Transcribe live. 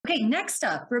Okay, next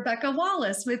up, Rebekah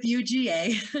Wallace with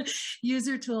UGA,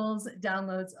 user tools,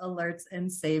 downloads, alerts,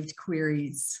 and saved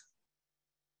queries.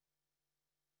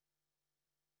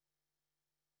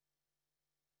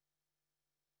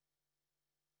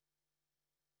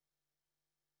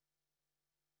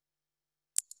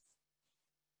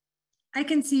 I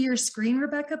can see your screen,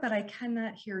 Rebekah, but I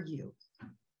cannot hear you.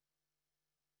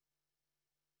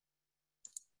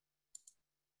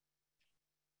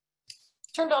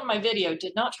 Turned on my video,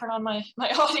 did not turn on my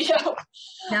audio.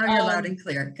 Now you're loud and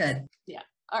clear, good. Yeah,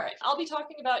 all right. I'll be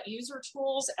talking about user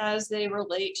tools as they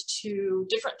relate to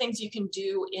different things you can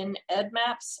do in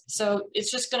EDDMapS. So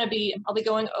it's just gonna be, I'll be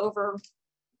going over,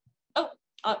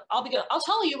 I'll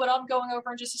tell you what I'm going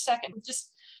over in just a second.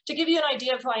 Just to give you an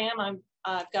idea of who I am,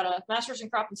 I've got a master's in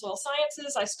crop and soil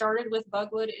sciences. I started with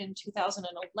Bugwood in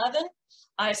 2011.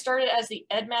 I started as the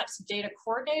EDDMapS data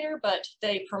coordinator, but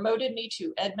they promoted me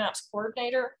to EDDMapS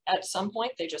coordinator at some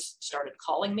point. They just started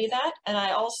calling me that. And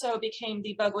I also became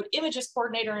the Bugwood images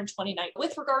coordinator in 2019.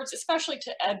 With regards especially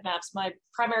to EDDMapS, my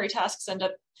primary tasks end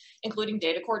up including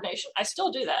data coordination. I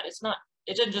still do that.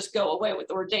 It didn't just go away with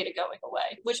the word data going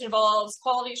away, which involves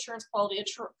quality assurance, quality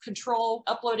control,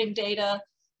 uploading data,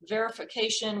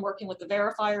 verification, working with the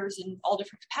verifiers in all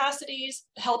different capacities,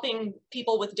 helping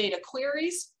people with data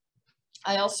queries.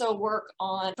 I also work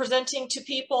on presenting to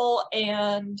people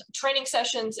and training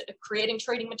sessions, creating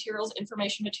training materials,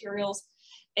 information materials,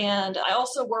 and I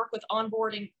also work with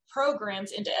onboarding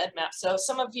programs into EDDMapS. So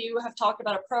some of you have talked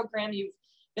about a program you've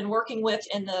been working with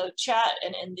in the chat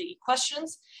and in the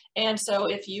questions. And so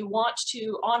if you want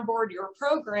to onboard your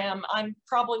program, I'm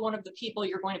probably one of the people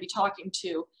you're going to be talking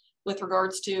to with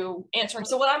regards to answering.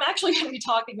 So what I'm actually going to be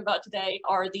talking about today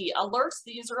are the alerts,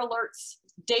 the user alerts,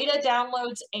 data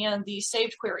downloads, and the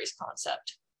saved queries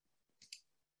concept.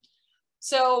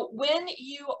 So when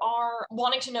you are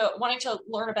wanting to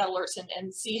learn about alerts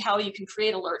and see how you can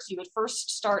create alerts, you would first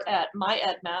start at My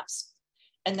EDDMapS,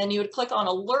 and then you would click on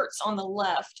alerts on the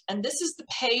left, and this is the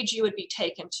page you would be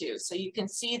taken to. So you can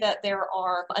see that there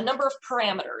are a number of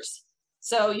parameters.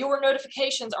 So your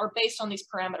notifications are based on these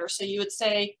parameters. So you would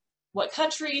say what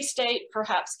country, state,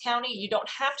 perhaps county. You don't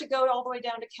have to go all the way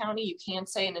down to county. You can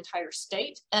say an entire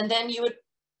state. And then you would,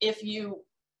 if you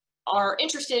are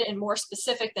interested in more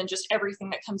specific than just everything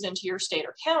that comes into your state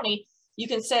or county, you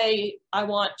can say, I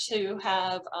want to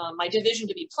have my division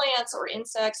to be plants or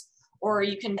insects, or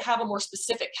you can have a more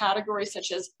specific category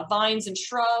such as vines and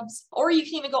shrubs, or you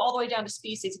can even go all the way down to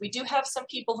species. We do have some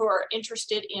people who are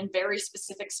interested in very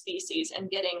specific species and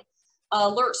getting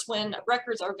alerts when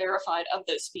records are verified of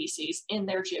those species in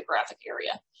their geographic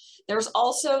area. There's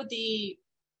also the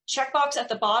checkbox at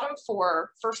the bottom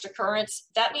for first occurrence.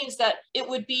 That means that it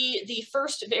would be the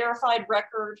first verified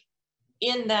record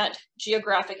in that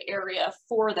geographic area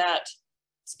for that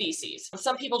species.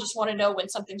 Some people just want to know when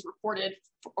something's reported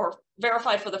or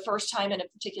verified for the first time in a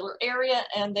particular area,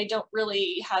 and they don't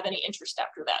really have any interest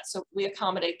after that. So we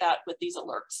accommodate that with these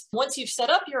alerts. Once you've set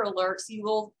up your alerts, you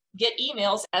will get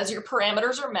emails as your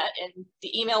parameters are met, and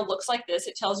the email looks like this.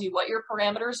 It tells you what your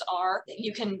parameters are.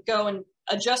 You can go and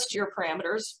adjust your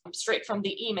parameters straight from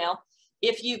the email.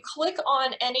 If you click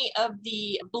on any of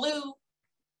the blue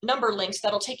number links,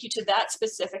 that'll take you to that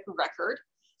specific record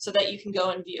so that you can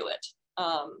go and view it.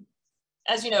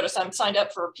 As you notice, I'm signed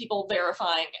up for people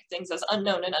verifying things as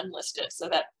unknown and unlisted so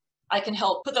that I can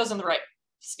help put those in the right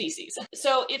species.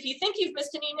 So if you think you've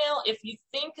missed an email, if you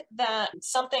think that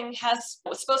something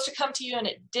was supposed to come to you and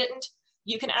it didn't,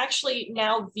 you can actually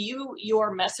now view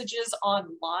your messages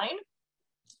online.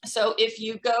 So if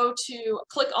you go to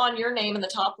click on your name in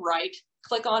the top right,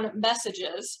 click on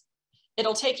messages,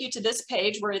 it'll take you to this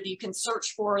page where you can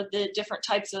search for the different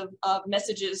types of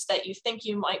messages that you think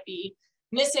you might be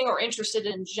missing or interested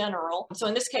in general. So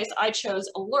in this case, I chose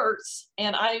alerts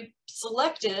and I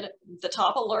selected the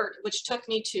top alert, which took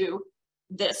me to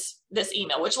this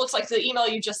email, which looks like the email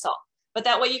you just saw. But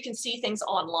that way you can see things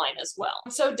online as well.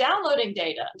 So downloading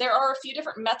data, there are a few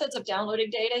different methods of downloading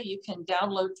data. You can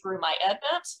download through My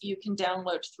EDDMapS, you can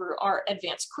download through our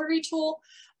advanced query tool,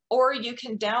 or you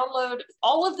can download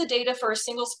all of the data for a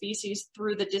single species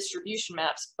through the distribution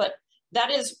maps. But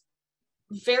that is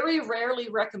very rarely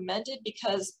recommended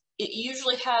because it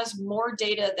usually has more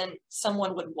data than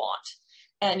someone would want.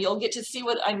 And you'll get to see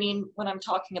what I mean when I'm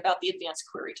talking about the advanced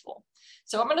query tool.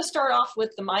 So I'm going to start off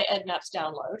with the My EDDMapS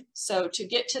download. So to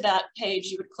get to that page,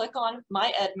 you would click on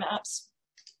My EDDMapS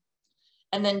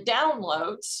and then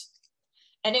downloads,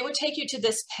 and it would take you to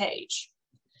this page.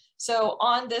 So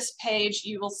on this page,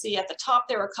 you will see at the top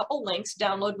there are a couple links,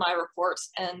 download my reports,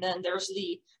 and then there's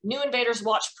the New Invaders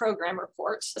Watch program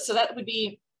reports. So that would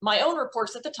be my own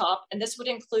reports at the top, and this would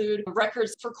include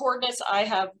records for coordinates I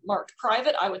have marked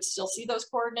private. I would still see those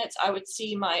coordinates. I would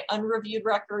see my unreviewed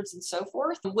records and so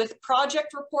forth. With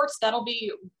project reports, that'll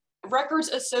be records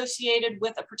associated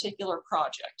with a particular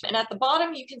project. And at the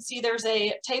bottom, you can see there's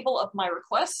a table of my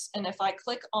requests. And if I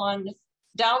click on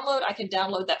download, I can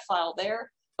download that file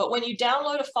there. But when you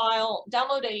download a file,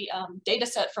 download a data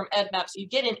set from EDDMapS, you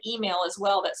get an email as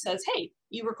well that says, hey,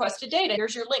 you requested data.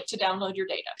 Here's your link to download your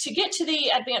data. To get to the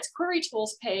Advanced Query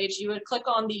Tools page, you would click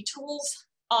on the Tools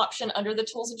option under the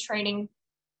Tools and Training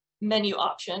menu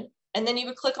option. And then you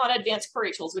would click on Advanced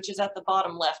Query Tools, which is at the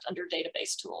bottom left under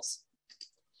Database Tools.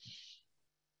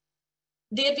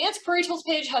 The Advanced Query Tools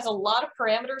page has a lot of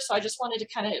parameters, so I just wanted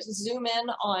to kind of zoom in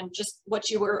on just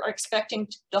what you were expecting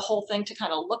the whole thing to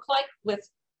kind of look like with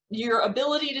your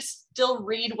ability to still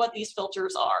read what these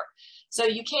filters are. So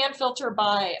you can filter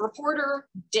by reporter,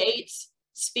 dates,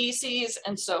 species,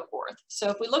 and so forth. So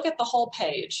if we look at the whole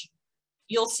page,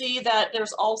 you'll see that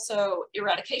there's also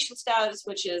eradication status,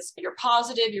 which is you're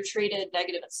positive, you're treated,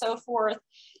 negative, and so forth.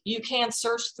 You can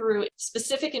search through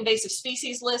specific invasive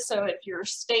species lists. So if your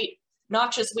state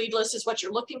noxious weed list is what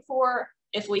you're looking for,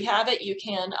 if we have it, you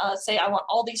can say, I want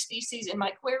all these species in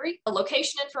my query,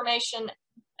 location information,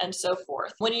 and so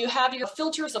forth. When you have your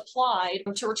filters applied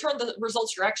to return the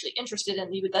results you're actually interested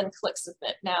in, you would then click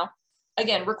submit. Now,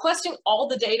 again, requesting all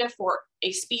the data for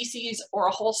a species or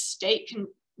a whole state can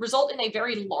result in a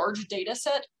very large data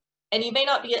set, and you may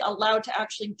not be allowed to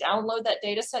actually download that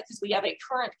data set because we have a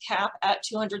current cap at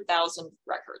 200,000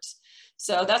 records.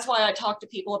 So that's why I talk to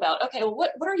people about, okay, well,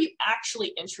 what are you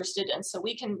actually interested in? So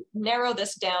we can narrow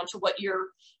this down to what you're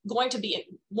going to be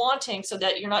wanting so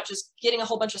that you're not just getting a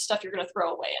whole bunch of stuff you're going to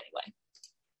throw away anyway.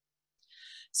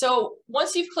 So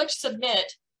once you've clicked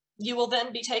submit, you will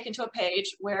then be taken to a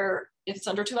page where if it's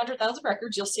under 200,000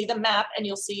 records, you'll see the map and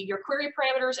you'll see your query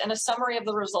parameters and a summary of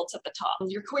the results at the top.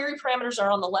 Your query parameters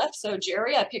are on the left. So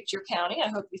Jerry, I picked your county. I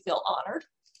hope you feel honored.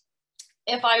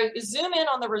 If I zoom in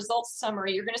on the results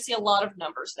summary, you're going to see a lot of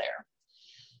numbers there.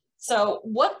 So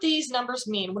what these numbers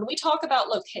mean, when we talk about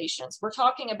locations, we're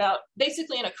talking about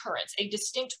basically an occurrence, a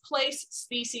distinct place,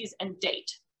 species, and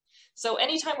date. So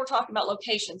anytime we're talking about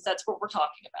locations, that's what we're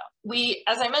talking about.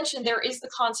 As I mentioned, there is the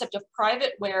concept of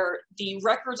private where the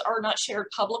records are not shared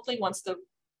publicly once the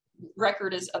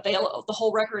record is available, the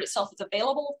whole record itself is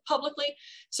available publicly.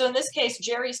 So in this case,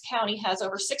 Jerry's county has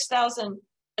over 6,000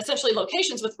 essentially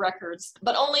locations with records,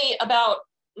 but only about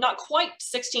not quite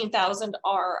 16,000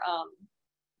 are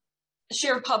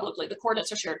shared publicly. The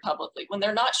coordinates are shared publicly. When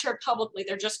they're not shared publicly,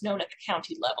 they're just known at the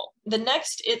county level. The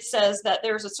next, it says that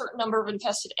there's a certain number of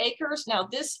infested acres. Now,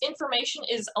 this information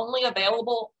is only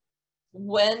available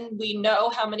when we know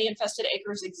how many infested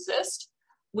acres exist.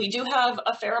 We do have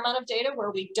a fair amount of data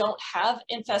where we don't have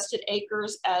infested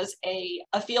acres as a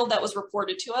field that was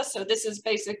reported to us. So this is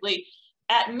basically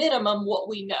at minimum what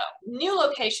we know. New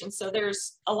locations, so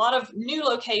there's a lot of new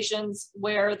locations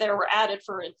where there were added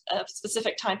for a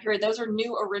specific time period. Those are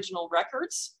new original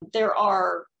records. There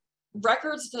are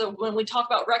records, so when we talk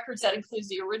about records, that includes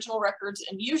the original records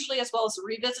and usually as well as the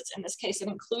revisits. In this case, it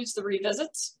includes the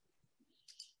revisits.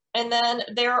 And then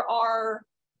there are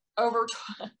over,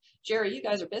 Jerry, you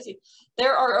guys are busy.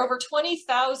 There are over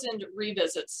 20,000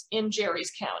 revisits in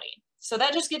Jerry's county. So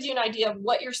that just gives you an idea of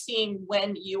what you're seeing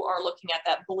when you are looking at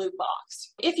that blue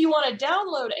box. If you want to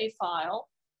download a file,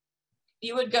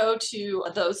 you would go to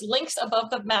those links above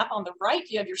the map on the right.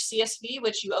 You have your CSV,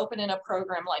 which you open in a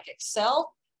program like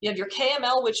Excel. You have your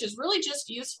KML, which is really just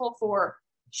useful for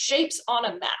shapes on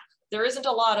a map. There isn't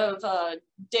a lot of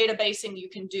databasing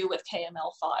you can do with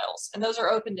KML files, and those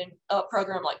are opened in a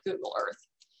program like Google Earth.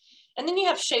 And then you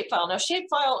have shapefile. Now,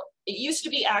 shapefile, it used to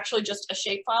be actually just a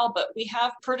shapefile, but we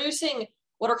have producing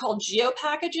what are called geo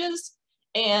packages,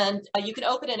 and you can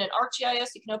open it in ArcGIS,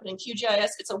 you can open it in QGIS.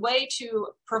 It's a way to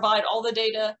provide all the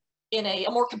data in a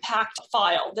more compact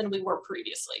file than we were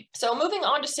previously. So moving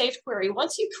on to saved query,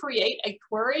 once you create a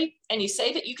query and you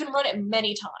save it, you can run it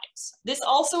many times. This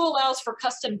also allows for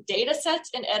custom data sets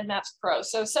in EDDMapS Pro.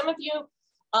 So some of you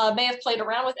may have played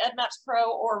around with EDDMapS Pro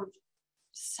or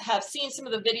have seen some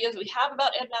of the videos we have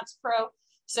about EDDMapS Pro.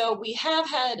 So we have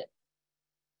had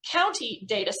county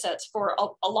data sets for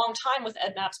a long time with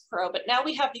EDDMapS Pro, but now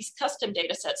we have these custom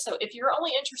data sets. So if you're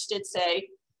only interested, say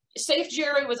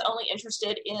Jerry was only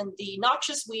interested in the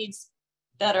noxious weeds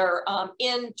that are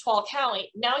in Tualatin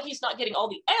County. Now he's not getting all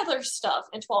the other stuff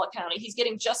in Tualatin County. He's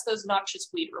getting just those noxious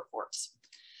weed reports.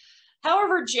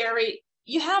 However, Jerry,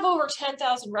 you have over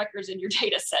 10,000 records in your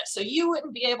data set, so you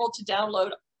wouldn't be able to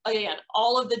download again,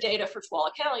 all of the data for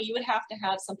Tualatin County. You would have to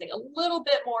have something a little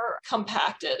bit more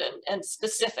compacted and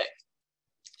specific.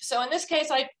 So in this case,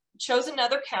 I chose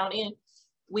another county.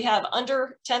 We have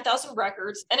under 10,000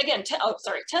 records. And again,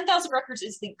 10,000 records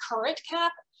is the current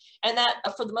cap. And that,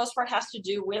 for the most part, has to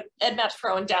do with EDDMapS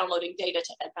Pro and downloading data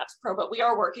to EDDMapS Pro, but we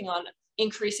are working on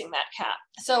increasing that cap.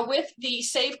 So with the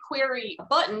Save Query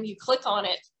button, you click on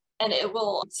it, and it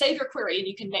will save your query, and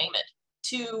you can name it.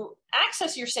 To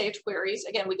access your saved queries,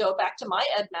 again, we go back to My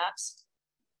EDDMapS,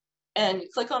 and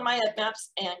click on My EDDMapS,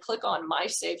 and click on My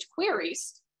Saved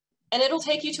Queries, and it'll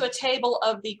take you to a table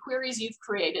of the queries you've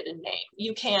created and named.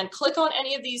 You can click on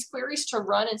any of these queries to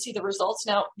run and see the results.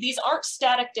 Now, these aren't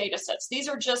static data sets. These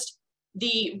are just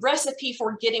the recipe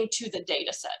for getting to the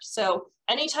data set. So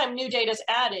anytime new data is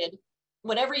added,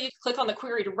 whenever you click on the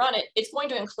query to run it, it's going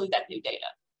to include that new data.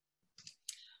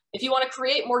 If you want to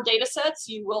create more data sets,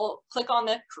 you will click on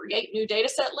the Create New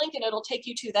Dataset link, and it'll take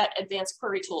you to that Advanced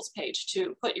Query Tools page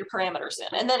to put your parameters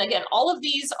in. And then again, all of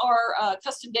these are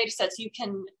custom data sets you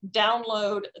can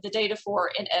download the data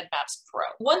for in EDDMapS Pro.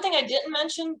 One thing I didn't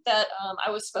mention that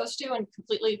I was supposed to and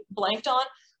completely blanked on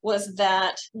was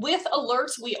that with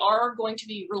alerts, we are going to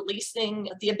be releasing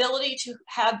the ability to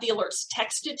have the alerts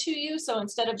texted to you. So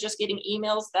instead of just getting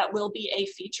emails, that will be a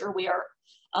feature we are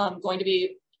going to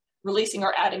be releasing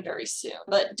or adding very soon.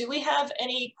 But do we have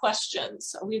any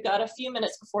questions? We've got a few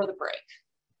minutes before the break.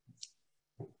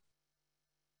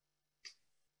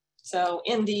 So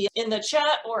in the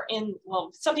chat, or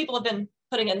well, some people have been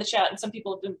putting it in the chat and some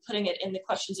people have been putting it in the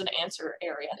questions and answer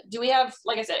area. Do we have,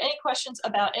 like I said, any questions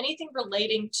about anything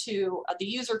relating to the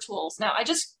user tools? Now, I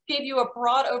just gave you a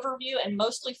broad overview and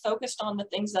mostly focused on the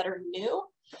things that are new.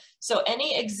 So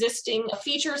any existing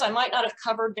features I might not have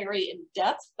covered very in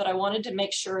depth, but I wanted to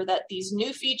make sure that these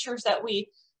new features that we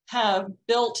have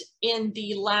built in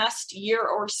the last year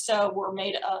or so were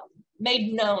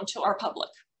made known to our public.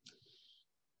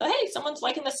 But hey, someone's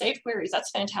liking the saved queries.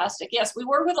 That's fantastic. Yes, we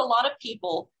work with a lot of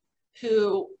people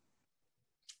who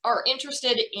are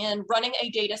interested in running a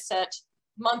data set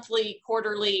monthly,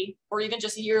 quarterly, or even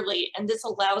just yearly, and this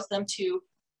allows them to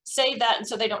save that, and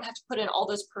so they don't have to put in all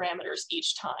those parameters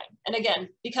each time. And again,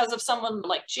 because of someone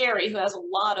like Jerry, who has a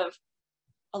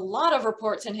lot of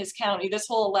reports in his county, this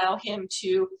will allow him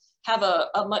to have a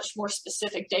much more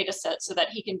specific data set so that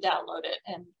he can download it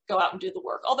and go out and do the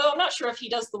work. Although I'm not sure if he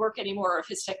does the work anymore or if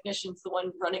his technician's the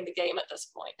one running the game at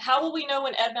this point. How will we know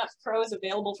when EDDMapS Pro is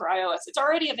available for iOS? It's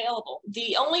already available.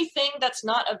 The only thing that's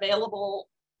not available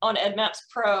on EDDMapS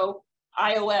Pro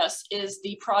iOS is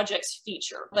the projects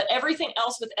feature, but everything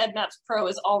else with EDDMapS Pro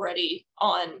is already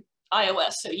on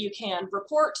iOS. So you can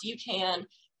report, you can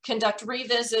conduct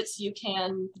revisits, you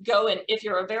can go and if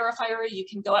you're a verifier, you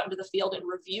can go out into the field and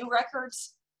review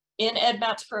records in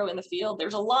EDDMapS Pro in the field.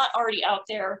 There's a lot already out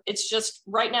there. It's just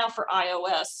right now for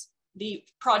iOS, the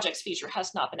projects feature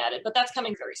has not been added, but that's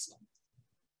coming very soon.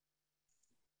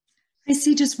 I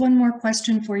see just one more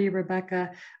question for you,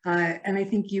 Rebekah, and I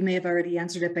think you may have already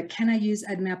answered it, but can I use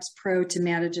EDDMapS Pro to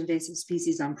manage invasive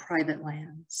species on private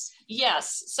lands?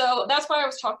 Yes, so that's why I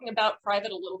was talking about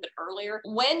private a little bit earlier.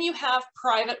 When you have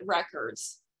private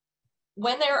records,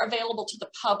 when they're available to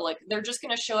the public, they're just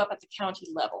going to show up at the county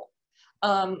level.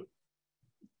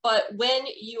 But when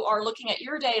you are looking at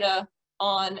your data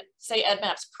on, say,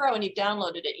 EDDMapS Pro and you've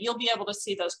downloaded it, you'll be able to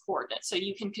see those coordinates. So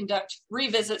you can conduct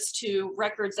revisits to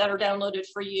records that are downloaded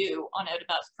for you on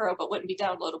EDDMapS Pro, but wouldn't be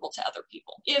downloadable to other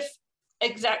people. If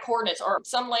exact coordinates, or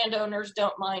some landowners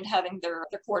don't mind having their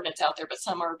coordinates out there, but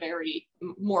some are very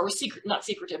more secret, not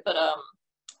secretive, but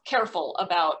careful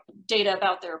about data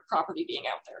about their property being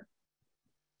out there.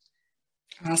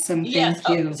 Awesome, thank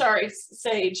you. Oh, sorry,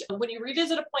 Sage. When you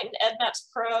revisit a point in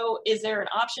EDDMapS Pro, is there an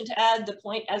option to add the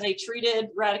point as a treated,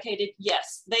 eradicated?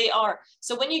 Yes, they are.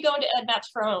 So when you go into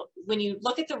EDDMapS Pro, when you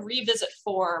look at the revisit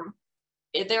form,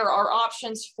 there are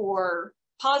options for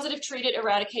positive, treated,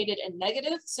 eradicated, and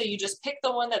negative. So you just pick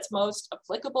the one that's most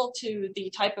applicable to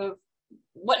the type of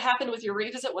what happened with your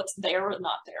revisit, what's there or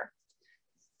not there.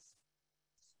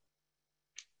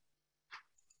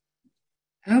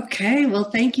 Okay, well,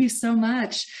 thank you so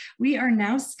much. We are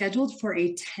now scheduled for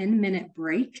a 10-minute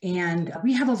break, and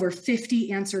we have over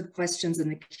 50 answered questions in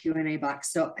the Q&A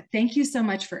box. So thank you so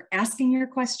much for asking your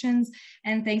questions,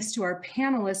 and thanks to our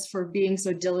panelists for being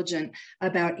so diligent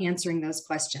about answering those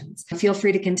questions. Feel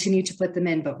free to continue to put them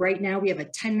in, but right now we have a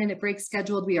 10-minute break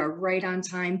scheduled. We are right on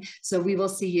time, so we will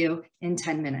see you in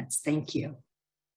 10 minutes. Thank you.